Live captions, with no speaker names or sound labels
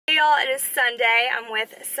y'all? It is Sunday. I'm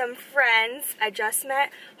with some friends. I just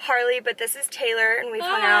met Harley, but this is Taylor, and we've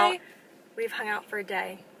hung out. We've hung out for a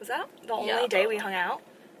day. Was that the only day we hung out?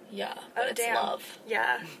 Yeah, but it's love.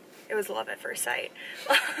 Yeah, it was love at first sight.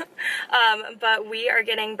 But we are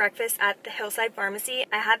getting breakfast at the Hillside Pharmacy.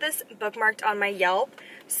 I had this bookmarked on my Yelp,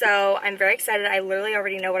 so I'm very excited. I literally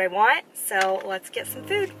already know what I want, so let's get some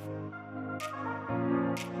food.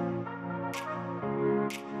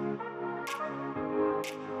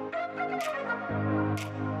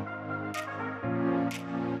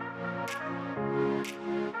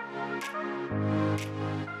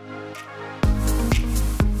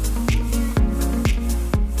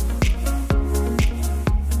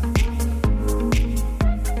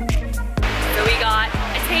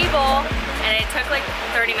 And it took like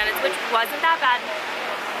 30 minutes, which wasn't that bad.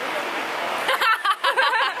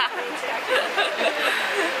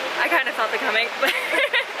 I kind of felt it coming, but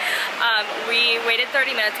we waited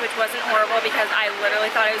 30 minutes, which wasn't horrible because I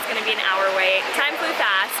literally thought it was going to be an hour wait. Time flew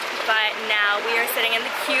fast, but now we are sitting in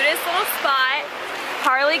the cutest little spot.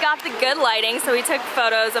 Harley got the good lighting, so we took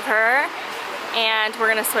photos of her, and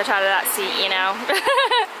we're gonna switch out of that seat, you know.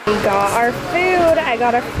 We got our food. I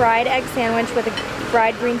got a fried egg sandwich with a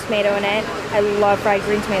fried green tomato in it. I love fried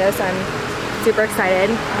green tomatoes, so I'm super excited.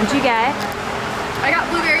 What'd you get? I got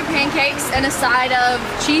blueberry pancakes and a side of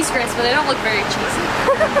cheese grits, but they don't look very cheesy.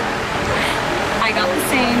 I got the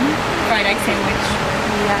same fried egg sandwich.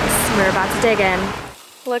 Yes, we're about to dig in.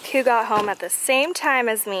 Look who got home at the same time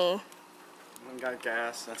as me. I got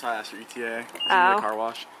gas. That's how I asked your ETA. Oh. The car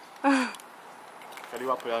wash. Fetty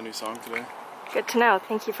Wap put out a new song today. Good to know.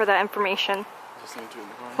 Thank you for that information. Just listened to it in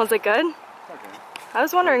the car. Was it good? Okay. I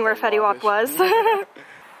was wondering where Fetty Wap was.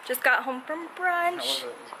 Just got home from brunch. How was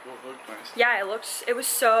it? It looked nice. Yeah, it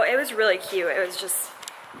was really cute. It was just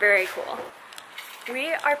very cool.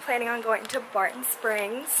 We are planning on going to Barton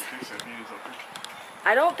Springs.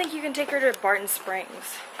 I don't think you can take her to Barton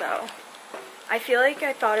Springs, though. I feel like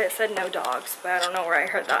I thought it said no dogs, but I don't know where I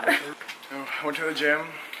heard that. I went to the gym.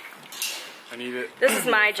 I need it. This is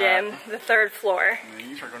my gym, the 3rd floor. Yeah,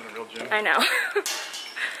 you start going to the real gym. I know.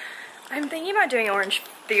 I'm thinking about doing Orange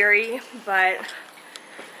Theory, but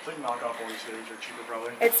it's like knockoff Orange Theories are cheaper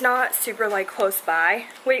probably. it's not super like close by.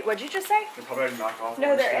 Wait, what'd you just say? They're probably like knockoff. No,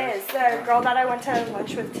 Orange there is. Theories. The girl that I went to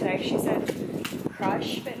lunch with today, she said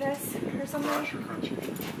Crush Fitness or something. Crush or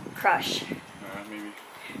Crunchy? Crush. Maybe.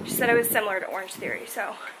 She said it was similar to Orange Theory,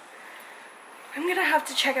 so I'm gonna have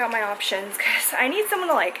to check out my options because I need someone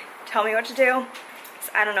to like tell me what to do. Because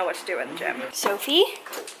I don't know what to do in the gym. Sophie?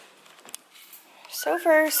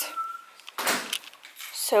 Sophers.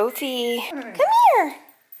 Sophie. Come here.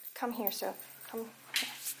 Come here, Soph. Come here.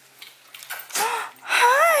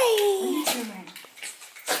 Hi.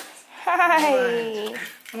 Hi.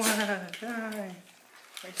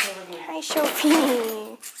 Hi,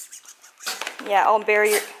 Sophie. Yeah,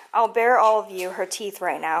 I'll bear all of you her teeth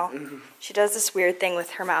right now. She does this weird thing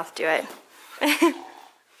with her mouth. Do it.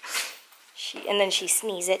 And then she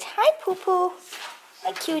sneezes. Hi, poo poo.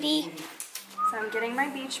 Hi, cutie. So I'm getting my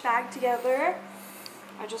beach bag together.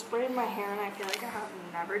 I just braided my hair, and I feel like I have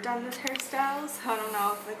never done this hairstyle, so I don't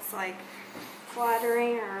know if it's like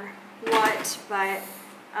flattering or what, but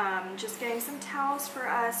just getting some towels for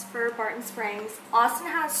us for Barton Springs. Austin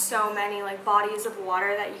has so many like bodies of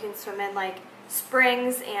water that you can swim in, like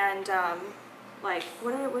springs and like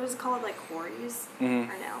what is it called, like quarries? Or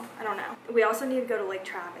no, I don't know. We also need to go to Lake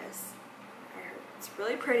Travis. I heard it's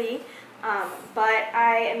really pretty. But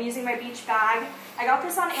I am using my beach bag. I got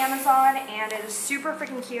this on Amazon and it is super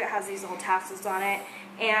freaking cute. It has these little tassels on it,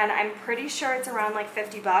 and I'm pretty sure it's around like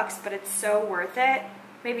 50 bucks, but it's so worth it.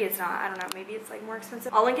 Maybe it's not, I don't know, maybe it's like more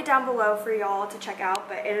expensive. I'll link it down below for y'all to check out,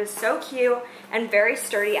 but it is so cute and very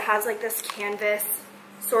sturdy. It has like this canvas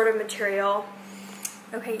sort of material.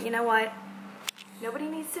 Okay, you know what? Nobody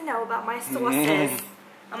needs to know about my sauces.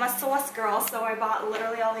 I'm a sauce girl, so I bought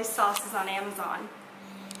literally all these sauces on Amazon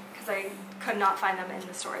because I could not find them in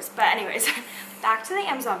the stores. But anyways, back to the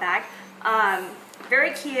Amazon bag.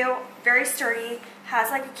 Very cute, very sturdy,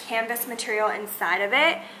 has like a canvas material inside of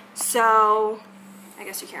it. So, I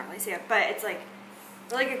guess you can't really see it, but it's like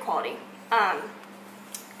really good quality. And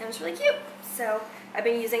it's really cute. So, I've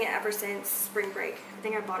been using it ever since spring break. I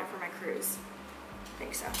think I bought it for my cruise. I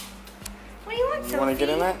think so. What do you want, Sophie? You want to get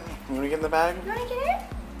in that? You want to get in the bag? You want to get in?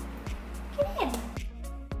 Get in.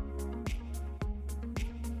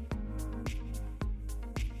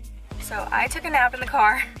 So I took a nap in the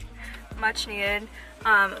car, much needed,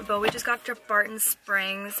 but we just got to Barton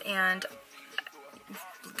Springs and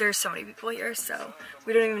there's so many people here, so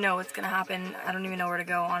we don't even know what's gonna happen. I don't even know where to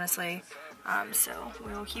go, honestly, so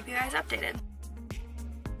we will keep you guys updated.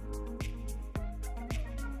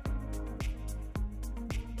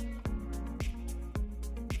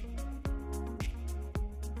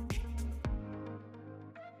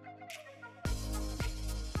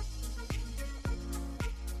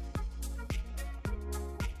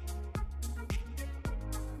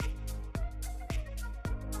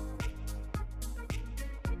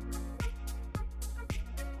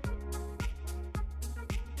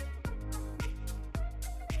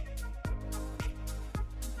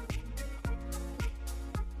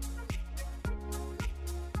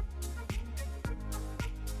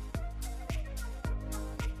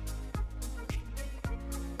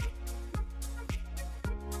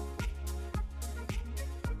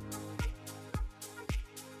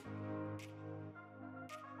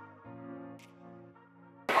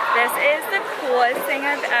 This is the coolest thing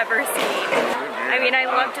I've ever seen. I mean, I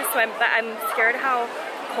love to swim, but I'm scared how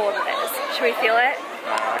cold it is. Should we feel it?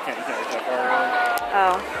 I can't reach that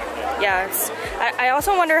far. Oh, yes. I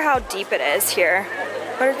also wonder how deep it is here.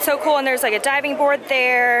 But it's so cool, and there's like a diving board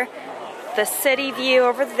there, the city view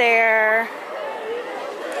over there,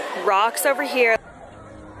 rocks over here.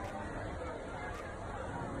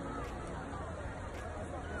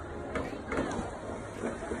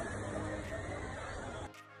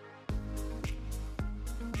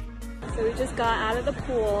 So we just got out of the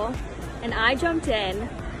pool, and I jumped in,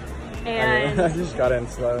 and I just got in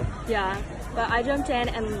slow. Yeah, but I jumped in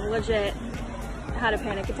and legit had a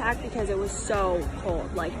panic attack because it was so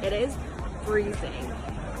cold. Like, it is freezing.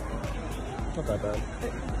 Not that bad.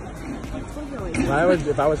 It's really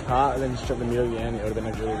If I was hot and then just jumped immediately in, it would have been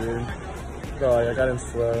like really weird. So like, I got in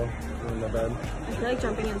slow. In the bed. I feel like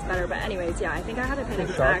jumping in is better, but anyways, yeah, I think I had a panic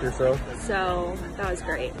You attack. shocked yourself. So that was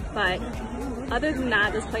great. But other than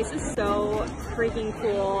that, this place is so freaking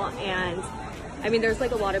cool, and I mean, there's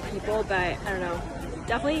like a lot of people, but I don't know.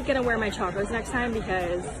 Definitely gonna wear my chacos next time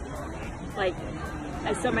because like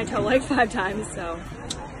I stubbed my toe like 5 times. So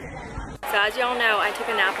as y'all know, I took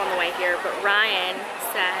a nap on the way here, but Ryan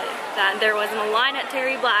said that there wasn't a line at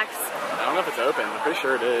Terry Black's. I don't know if it's open. I'm pretty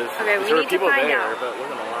sure it is. Okay, we need to find out. But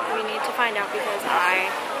wasn't a line. We need to find out because I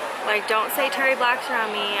like don't say Terry Black's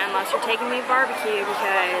around me unless you're taking me barbecue,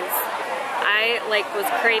 because I like was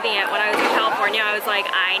craving it when I was in California. I was like,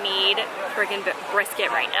 I need freaking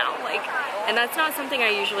brisket right now. Like, and that's not something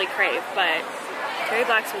I usually crave, but Terry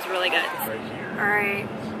Black's was really good. All right,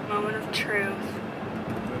 moment of truth.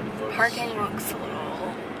 Parking looks a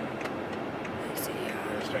little. Let's see.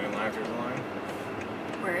 Standing in line, there's a line.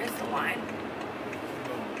 Where is the line?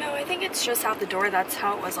 No, I think it's just out the door. That's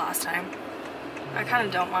how it was last time. I kind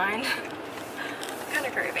of don't mind. I'm kind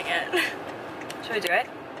of craving it. Should I do it?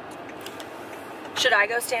 Should I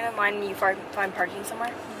go stand in line and you find parking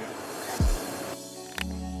somewhere?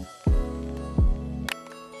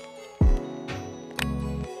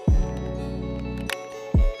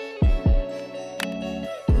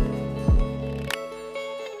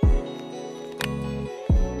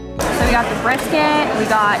 We got the brisket, we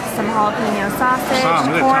got some jalapeno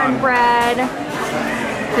sausage, cornbread,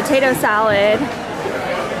 potato salad.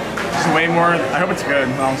 This is way more. I hope it's good,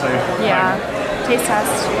 honestly. Yeah, taste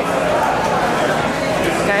test.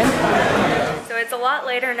 Good. So it's a lot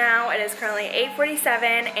later now. It is currently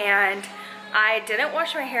 8:47, and I didn't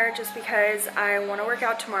wash my hair just because I want to work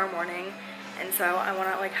out tomorrow morning, and so I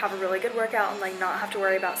want to like have a really good workout and like not have to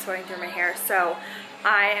worry about sweating through my hair. So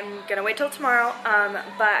I am gonna wait till tomorrow,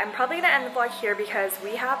 but I'm probably gonna end the vlog here because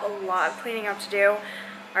we have a lot of cleaning up to do.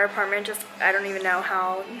 Our apartment just, I don't even know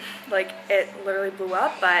how, like, it literally blew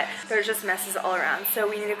up, but there's just messes all around. So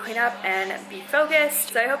we need to clean up and be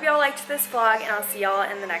focused. So I hope y'all liked this vlog, and I'll see y'all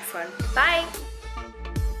in the next one. Bye!